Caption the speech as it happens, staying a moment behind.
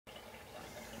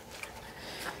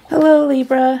Hello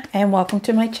Libra, and welcome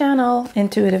to my channel,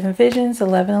 Intuitive Envisions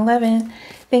 1111.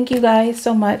 Thank you guys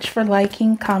so much for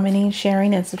liking, commenting,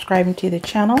 sharing, and subscribing to the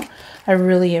channel. I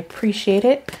really appreciate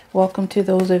it. Welcome to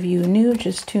those of you new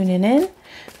just tuning in.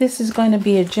 This is going to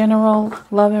be a general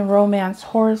love and romance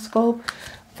horoscope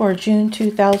for June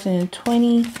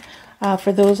 2020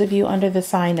 for those of you under the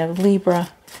sign of Libra.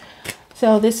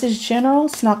 So this is general.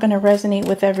 It's not going to resonate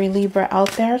with every Libra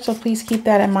out there. So please keep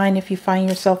that in mind if you find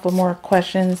yourself with more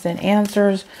questions than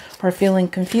answers or feeling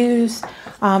confused.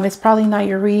 It's probably not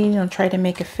your reading. Don't try to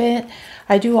make it fit.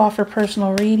 I do offer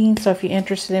personal readings. So if you're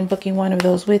interested in booking one of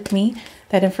those with me,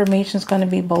 that information is going to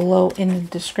be below in the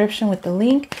description with the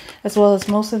link, as well as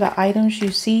most of the items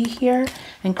you see here,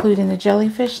 including the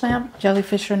jellyfish lamp.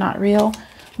 Jellyfish are not real.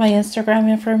 My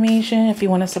Instagram information if you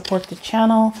want to support the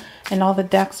channel, and all the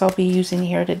decks I'll be using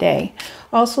here today.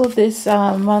 Also this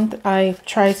month I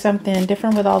tried something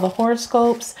different with all the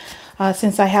horoscopes.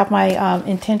 Since I have my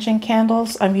intention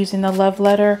candles, I'm using the love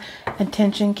letter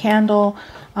intention candle,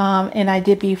 and I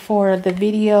did before the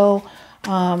video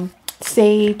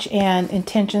sage and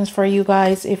intentions for you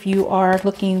guys if you are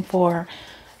looking for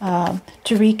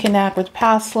to reconnect with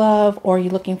past love, or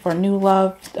you're looking for new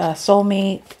love,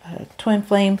 soulmate, twin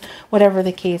flame, whatever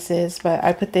the case is. But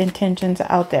I put the intentions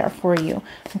out there for you.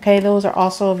 Okay, those are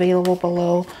also available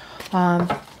below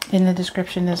in the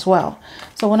description as well.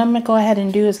 So what I'm going to go ahead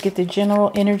and do is get the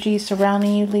general energy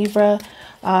surrounding you, Libra,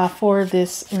 for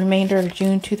this remainder of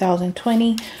June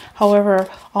 2020. However,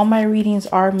 all my readings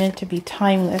are meant to be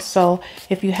timeless. So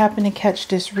if you happen to catch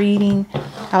this reading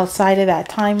outside of that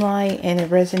timeline and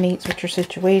it resonates with your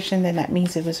situation, then that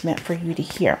means it was meant for you to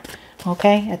hear,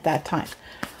 okay, at that time.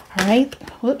 All right.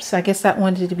 Whoops, I guess that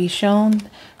wanted to be shown.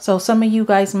 So some of you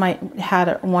guys might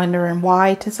had wondering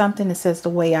why to something. It says the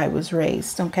way I was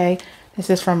raised. Okay. This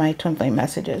is from my twin flame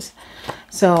messages.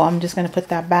 So I'm just going to put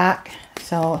that back.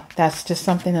 So that's just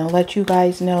something to let you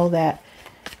guys know that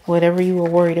whatever you were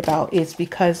worried about is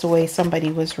because the way somebody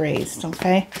was raised.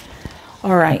 Okay.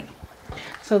 All right.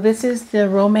 So this is the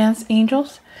romance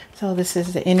angels. So this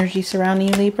is the energy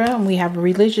surrounding Libra, and we have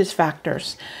religious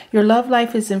factors. Your love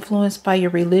life is influenced by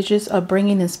your religious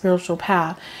upbringing and spiritual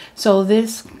path. So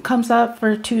this comes up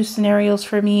for two scenarios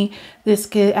for me. This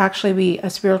could actually be a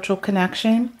spiritual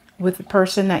connection with the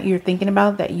person that you're thinking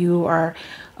about, that you are,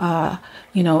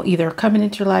 you know, either coming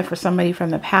into your life or somebody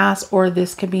from the past, or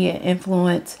this could be an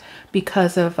influence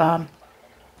because of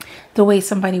the way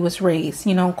somebody was raised,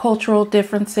 you know, cultural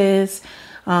differences,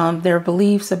 their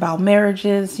beliefs about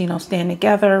marriages, you know, staying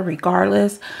together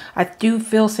regardless. I do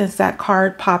feel, since that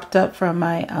card popped up from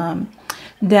my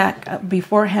deck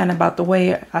beforehand about the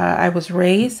way I was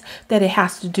raised, that it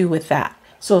has to do with that.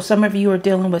 So some of you are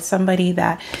dealing with somebody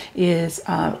that is,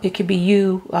 it could be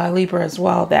you, Libra, as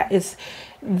well, that is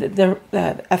the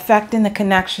effect in the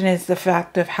connection is the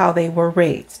fact of how they were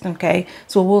raised. Okay,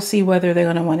 so we'll see whether they're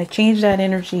going to want to change that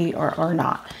energy or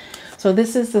not. So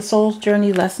this is the Soul's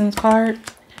Journey Lessons card.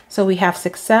 So we have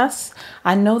success.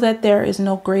 I know that there is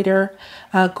no greater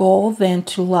goal than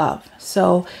to love.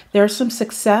 So there's some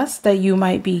success that you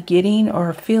might be getting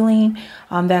or feeling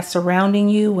that's surrounding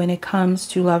you when it comes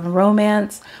to love and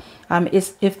romance.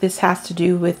 If this has to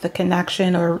do with the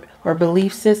connection or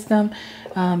belief system,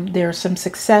 there's some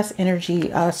success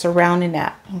energy surrounding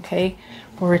that, okay,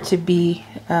 for it to be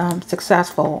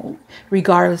successful,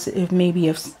 regardless if maybe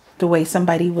if the way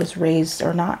somebody was raised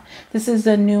or not. This is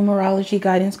the Numerology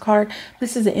guidance card.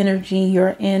 This is the energy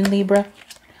you're in, Libra.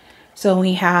 So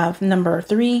we have number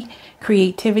 3,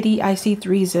 creativity. I see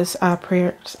 3s as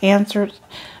prayers answered,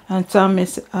 and some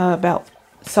is about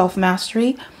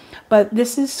self-mastery. But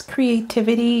this is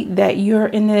creativity, that you're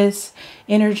in this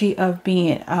energy of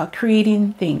being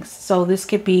creating things. So this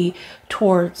could be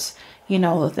towards, you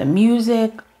know, the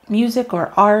music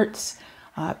or arts,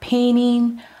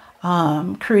 painting,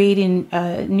 creating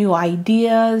new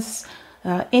ideas,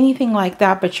 anything like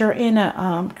that. But you're in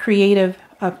a creative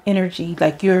energy,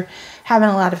 like you're having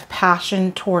a lot of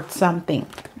passion towards something.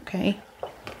 Okay,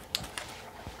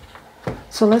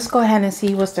 so let's go ahead and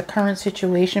see what's the current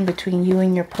situation between you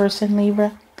and your person,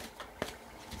 Libra.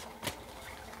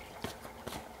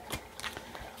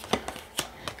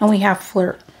 And we have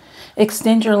flirt.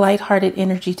 Extend your lighthearted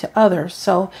energy to others.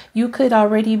 So you could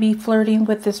already be flirting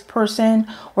with this person,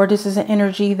 or this is an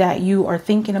energy that you are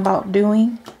thinking about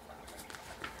doing.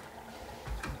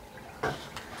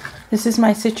 This is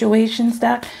my situations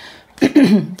deck.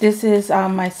 This is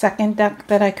my second deck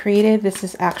that I created. This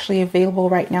is actually available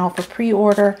right now for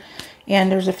pre-order,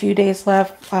 and there's a few days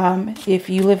left. If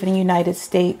you live in the United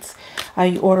States,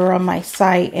 you order on my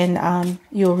site, and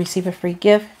you'll receive a free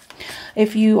gift.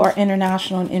 If you are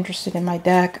international and interested in my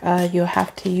deck, you'll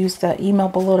have to use the email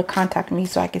below to contact me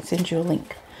so I can send you a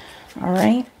link. All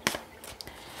right.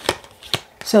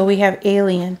 So we have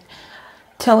alien,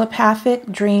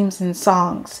 telepathic, dreams, and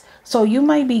songs. So you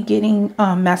might be getting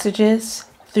messages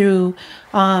through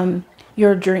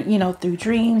your dream, through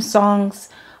dreams, songs,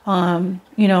 when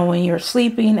you're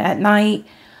sleeping at night,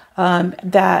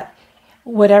 that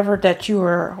whatever that you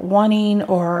are wanting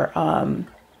or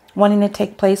wanting to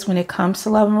take place when it comes to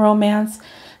love and romance,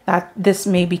 that this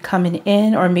may be coming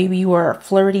in, or maybe you are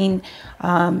flirting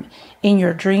in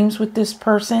your dreams with this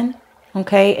person.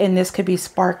 Okay, and this could be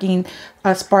sparking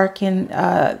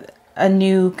a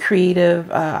new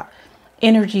creative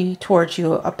energy towards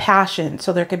you, a passion.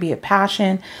 So there could be a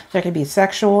passion, there could be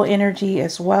sexual energy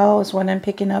as well, is what I'm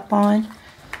picking up on.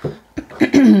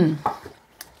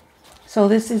 So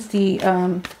this is the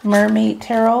Mermaid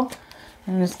Tarot.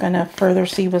 I'm just going to further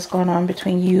see what's going on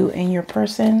between you and your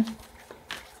person.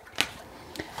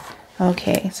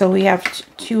 Okay, so we have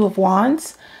Two of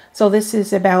Wands. So this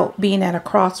is about being at a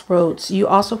crossroads. You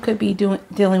also could be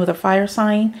dealing with a fire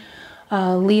sign,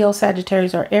 Leo,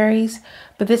 Sagittarius, or Aries.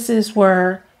 But this is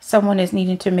where someone is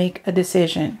needing to make a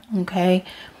decision, okay?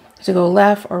 To go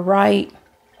left or right.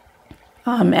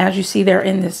 As you see, they're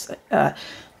in this,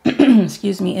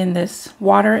 excuse me, in this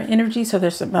water energy. So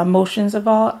there's some emotions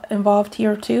involved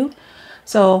here too.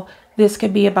 So this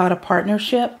could be about a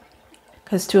partnership,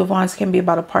 because Two of Wands can be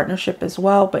about a partnership as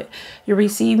well, but you're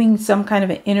receiving some kind of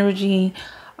an energy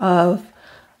of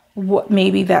what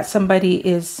maybe that somebody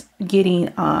is getting,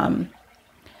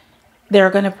 they're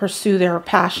going to pursue their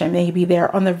passion. Maybe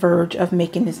they're on the verge of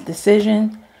making this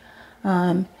decision.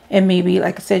 And maybe,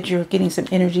 like I said, you're getting some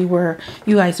energy where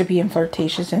you guys are being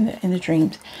flirtatious in the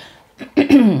dreams.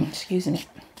 Excuse me.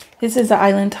 This is the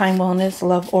Island Time Wellness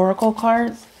Love Oracle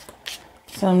cards.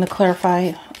 So I'm going to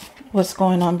clarify what's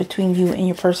going on between you and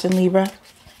your person, Libra.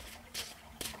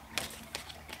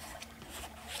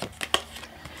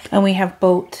 And we have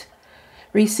boat,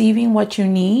 receiving what you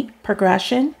need,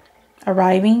 progression,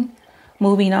 arriving,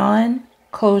 moving on,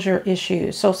 closure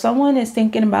issues. So someone is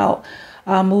thinking about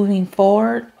moving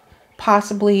forward,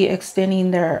 possibly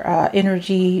extending their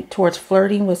energy towards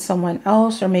flirting with someone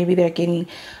else, or maybe they're getting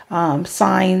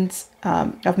signs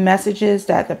of messages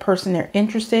that the person they're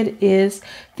interested is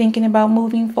thinking about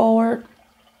moving forward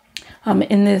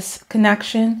in this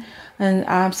connection. And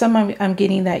I'm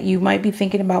getting that you might be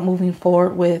thinking about moving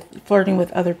forward with flirting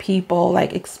with other people,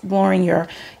 like exploring your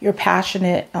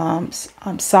passionate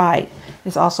side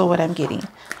is also what I'm getting.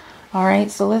 All right,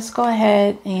 so let's go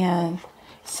ahead and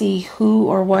see who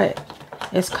or what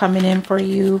is coming in for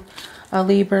you,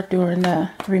 Libra, during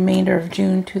the remainder of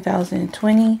June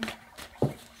 2020.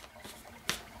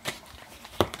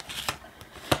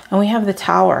 And we have the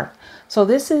Tower. So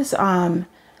this is a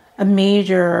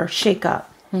major shakeup.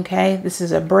 Okay, this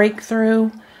is a breakthrough.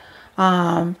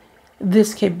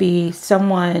 This could be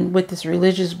someone with this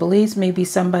religious beliefs. Maybe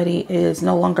somebody is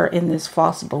no longer in this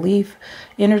false belief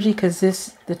energy, because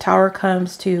the Tower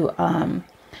comes to,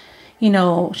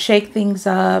 shake things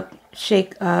up,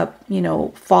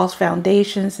 false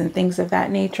foundations and things of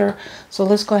that nature. So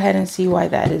let's go ahead and see why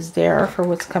that is there for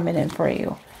what's coming in for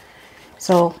you.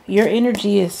 So your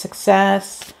energy is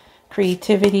success,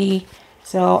 creativity.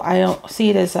 So I don't see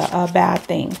it as a bad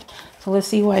thing. So let's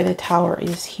see why the Tower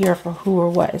is here for who or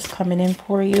what is coming in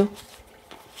for you.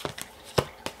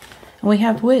 And we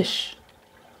have wish,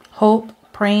 hope,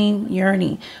 praying,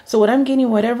 yearning. So what I'm getting,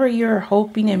 whatever you're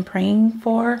hoping and praying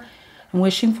for and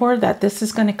wishing for, that this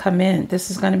is going to come in. This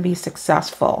is going to be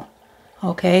successful.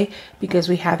 Okay, because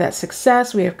we have that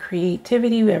success, we have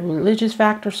creativity, we have religious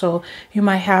factor. So you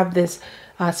might have this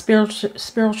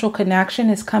spiritual connection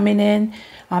is coming in,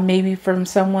 maybe from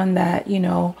someone that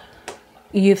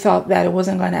you thought that it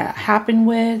wasn't going to happen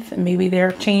with. Maybe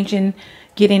they're changing,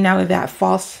 getting out of that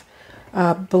false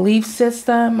belief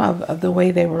system of the way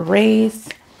they were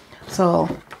raised.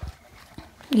 So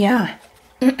yeah.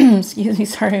 Excuse me,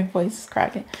 sorry, my voice is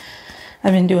cracking.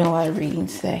 I've been doing a lot of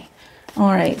readings today. All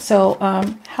right, so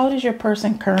how does your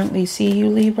person currently see you,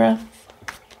 Libra?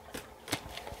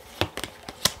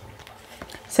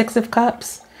 Six of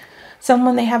Cups.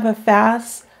 Someone they have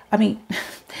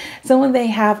someone they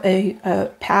have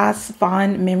a past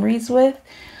fond memories with.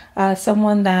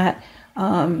 Someone that,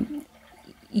 that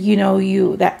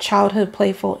childhood,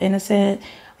 playful, innocent,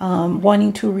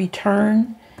 wanting to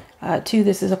return to.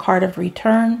 This is a card of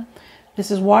return. This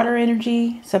is water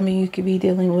energy. Some of you could be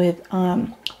dealing with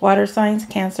water signs,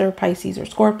 Cancer, Pisces, or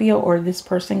Scorpio, or this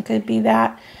person could be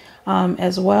that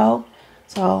as well.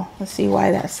 So let's see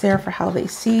why that's there for how they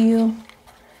see you.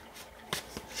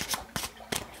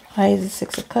 Why is the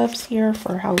Six of Cups here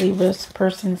for how Libra's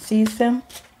person sees them?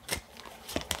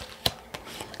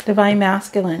 Divine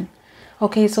Masculine.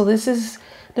 Okay, so this is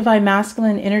Divine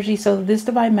Masculine energy. So this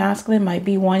Divine Masculine might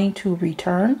be wanting to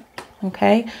return.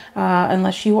 Okay,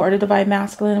 unless you are the Divine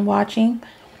Masculine watching.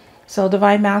 So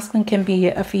Divine Masculine can be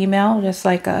a female, just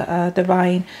like a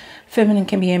Divine Feminine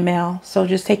can be a male. So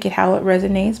just take it how it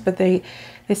resonates. But they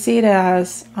see it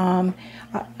as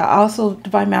also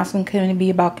Divine Masculine can be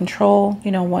about control,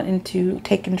 you know, wanting to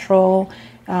take control,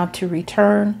 to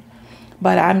return.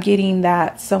 But I'm getting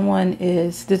that someone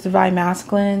is, this Divine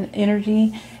Masculine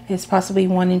energy is possibly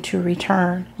wanting to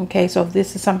return. Okay, so if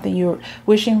this is something you're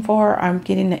wishing for, I'm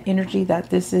getting the energy that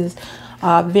this is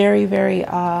very, very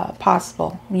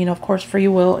possible. You know, of course, free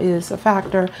will is a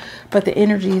factor, but the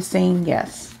energy is saying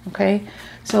yes. Okay,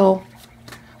 so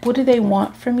what do they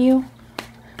want from you?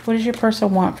 What does your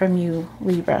person want from you,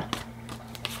 Libra?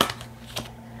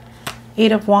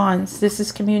 Eight of Wands. This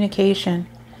is communication.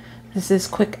 This is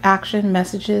quick action,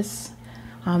 messages.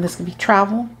 This could be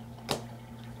travel.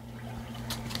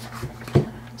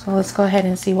 So let's go ahead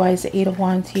and see why is the Eight of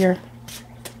Wands here.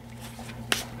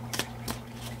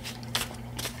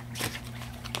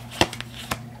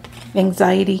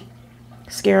 Anxiety,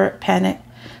 scare, panic.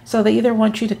 So they either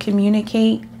want you to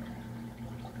communicate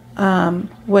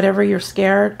whatever you're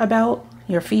scared about,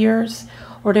 your fears,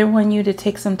 or they want you to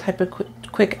take some type of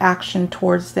quick action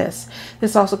towards this.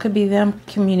 This also could be them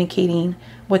communicating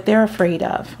what they're afraid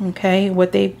of, okay?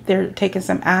 What they're taking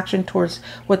some action towards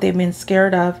what they've been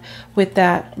scared of. With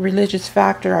that religious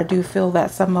factor, I do feel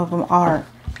that some of them are,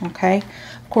 okay?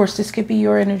 Of course, this could be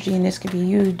your energy and this could be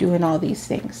you doing all these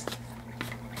things.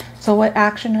 So what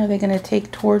action are they going to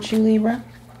take towards you, Libra?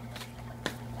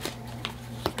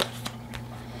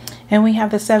 And we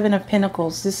have the Seven of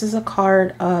Pentacles. This is a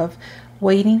card of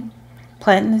waiting,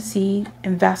 planting the seed,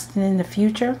 investing in the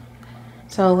future.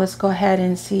 So let's go ahead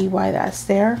and see why that's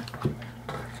there.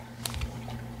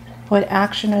 What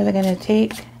action are they going to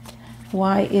take?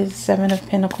 Why is Seven of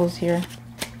Pentacles here?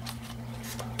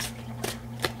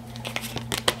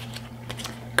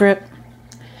 Grip.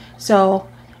 So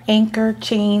anchor,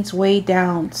 chains, weighed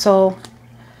down. So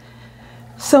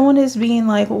someone is being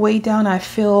like weighed down. I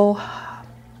feel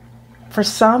for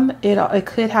some it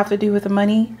could have to do with the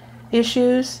money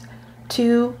issues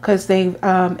too, because they've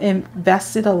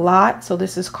invested a lot. So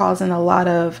this is causing a lot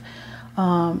of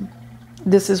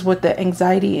this is what the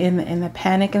anxiety and the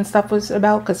panic and stuff was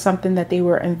about, because something that they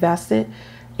were invested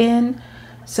in.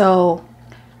 So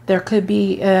there could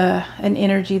be an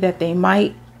energy that they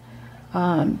might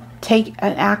take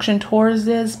an action towards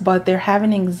this, but they're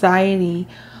having anxiety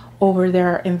over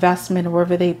their investment or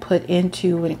whatever they put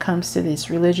into when it comes to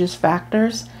these religious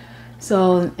factors.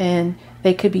 So, and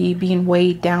they could be being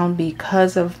weighed down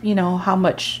because of, you know, how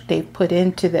much they've put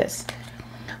into this.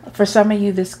 For some of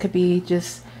you, this could be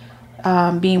just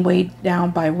being weighed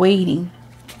down by waiting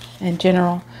in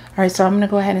general. All right, so I'm going to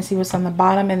go ahead and see what's on the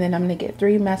bottom, and then I'm going to get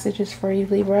 3 messages for you,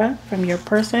 Libra, from your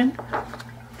person.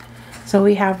 So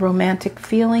we have romantic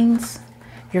feelings.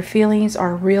 Your feelings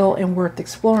are real and worth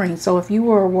exploring. So if you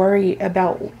were worried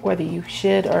about whether you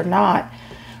should or not,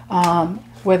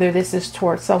 whether this is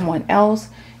towards someone else,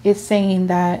 it's saying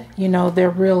that, you know, they're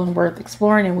real and worth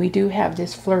exploring. And we do have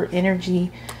this flirt energy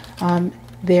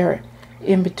there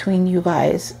in between you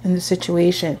guys in the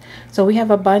situation. So we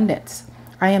have abundance.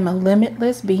 I am a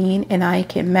limitless being and I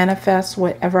can manifest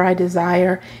whatever I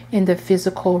desire in the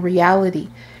physical reality.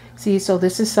 See, so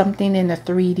this is something in the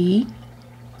 3D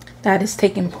that is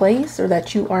taking place or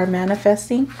that you are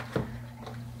manifesting.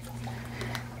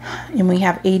 And we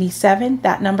have 87.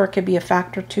 That number could be a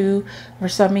factor too. For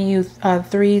some of you,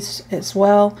 3s as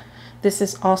well. This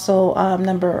is also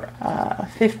number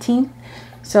 15.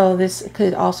 So this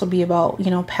could also be about, you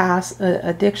know, past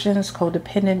addictions,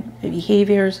 codependent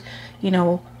behaviors, you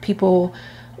know, people,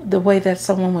 the way that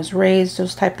someone was raised,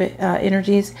 those type of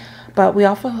energies. But we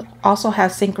also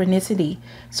have synchronicity.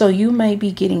 So you may be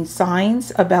getting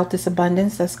signs about this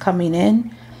abundance that's coming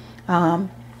in,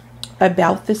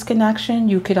 about this connection.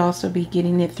 You could also be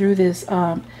getting it through this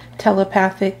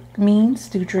telepathic means,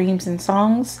 through dreams and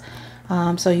songs.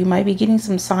 So you might be getting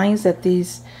some signs that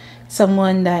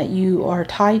someone that you are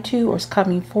tied to or is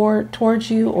coming forward towards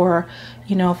you, or,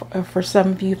 you know, for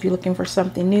some of you, if you're looking for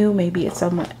something new, maybe it's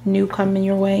someone new coming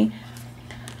your way.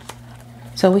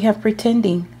 So we have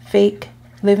pretending, fake,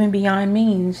 living beyond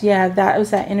means. Yeah, that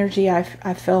was that energy I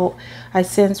felt, I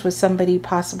sensed with somebody,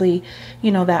 possibly,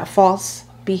 you know, that false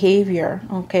behavior,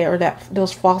 okay, or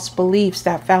those false beliefs,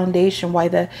 that foundation, why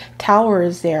the tower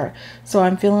is there. So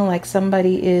I'm feeling like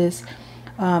somebody is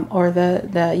or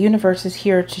the universe is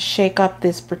here to shake up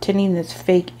this pretending, this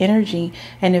fake energy.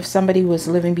 And if somebody was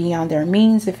living beyond their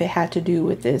means, if it had to do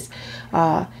with this,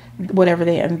 whatever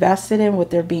they invested in, what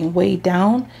they're being weighed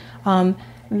down,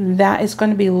 that is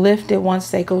going to be lifted once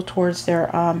they go towards their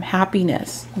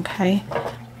happiness. Okay.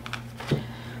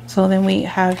 So then we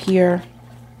have here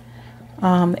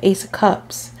Ace of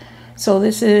Cups. So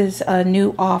this is a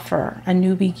new offer, a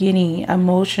new beginning,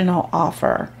 emotional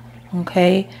offer.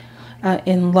 Okay.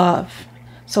 In love.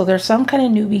 So there's some kind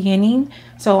of new beginning.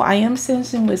 So I am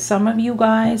sensing with some of you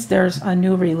guys, there's a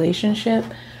new relationship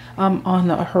on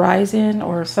the horizon,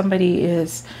 or somebody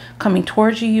is coming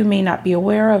towards you you may not be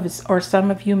aware of, or some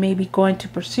of you may be going to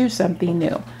pursue something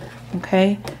new.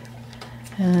 Okay,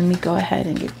 and let me go ahead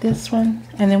and get this one.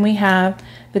 And then we have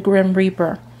the Grim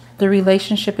Reaper. The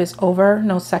relationship is over,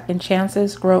 no second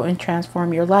chances, grow and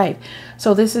transform your life.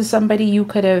 So this is somebody you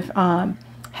could have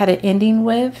had an ending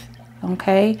with.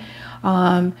 Okay,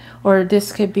 or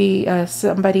this could be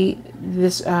somebody,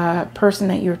 this person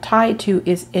that you're tied to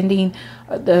is ending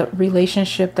the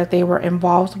relationship that they were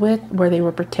involved with, where they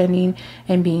were pretending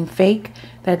and being fake.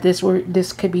 That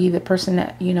this could be the person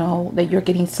that, you know, that you're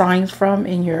getting signs from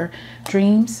in your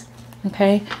dreams.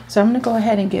 Okay, so I'm going to go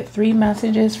ahead and get 3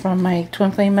 messages from my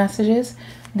twin flame messages.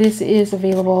 This is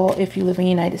available if you live in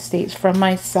the United States from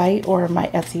my site or my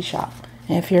Etsy shop.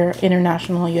 And if you're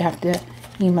international, you have to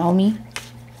email me.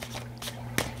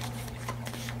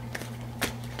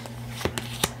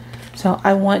 So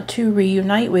I want to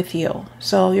reunite with you.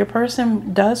 So your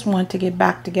person does want to get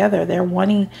back together. They're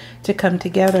wanting to come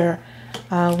together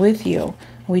with you.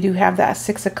 We do have that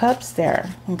 6 of Cups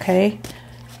there. Okay.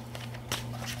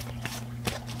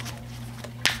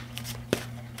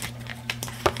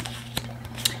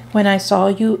 When I saw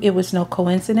you, it was no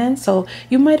coincidence. So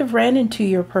you might have ran into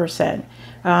your person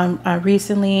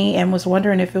recently and was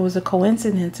wondering if it was a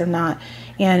coincidence or not.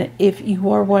 And if you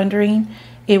are wondering,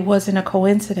 it wasn't a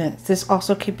coincidence. This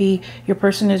also could be your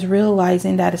person is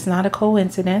realizing that it's not a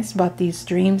coincidence about these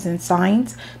dreams and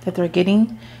signs that they're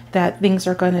getting, that things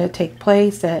are going to take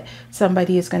place, that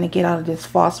somebody is going to get out of this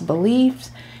false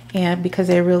beliefs. And because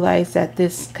they realize that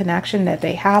this connection that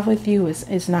they have with you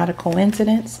is not a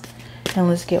coincidence. And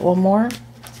let's get one more.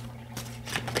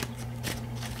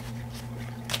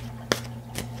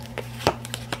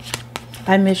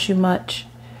 I miss you much.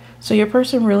 So your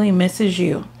person really misses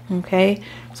you. Okay,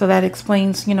 so that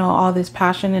explains, you know, all this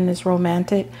passion and this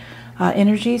romantic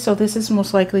energy. So this is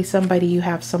most likely somebody you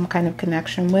have some kind of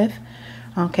connection with.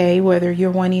 Okay, whether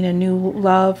you're wanting a new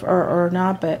love or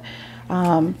not, but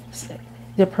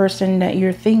the person that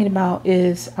you're thinking about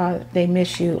is they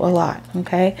miss you a lot.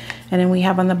 Okay, and then we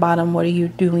have on the bottom, what are you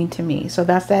doing to me? So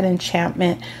that's that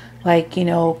enchantment, like, you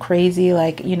know, crazy,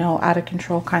 like, you know, out of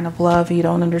control kind of love. You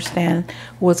don't understand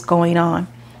what's going on.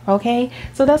 Okay,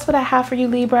 so that's what I have for you,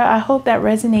 Libra. I hope that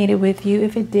resonated with you.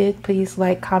 If it did, please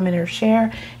like, comment, or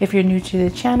share. If you're new to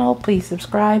the channel, please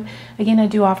subscribe. Again, I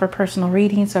do offer personal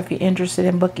readings, so if you're interested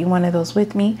in booking one of those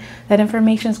with me, that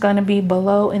information is going to be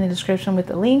below in the description with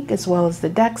the link, as well as the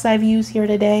decks I've used here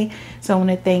today. So I want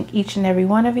to thank each and every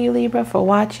one of you, Libra, for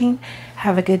watching.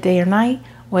 Have a good day or night,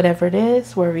 whatever it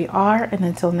is, wherever you are. And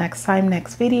until next time,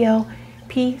 next video,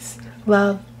 peace,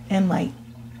 love, and light.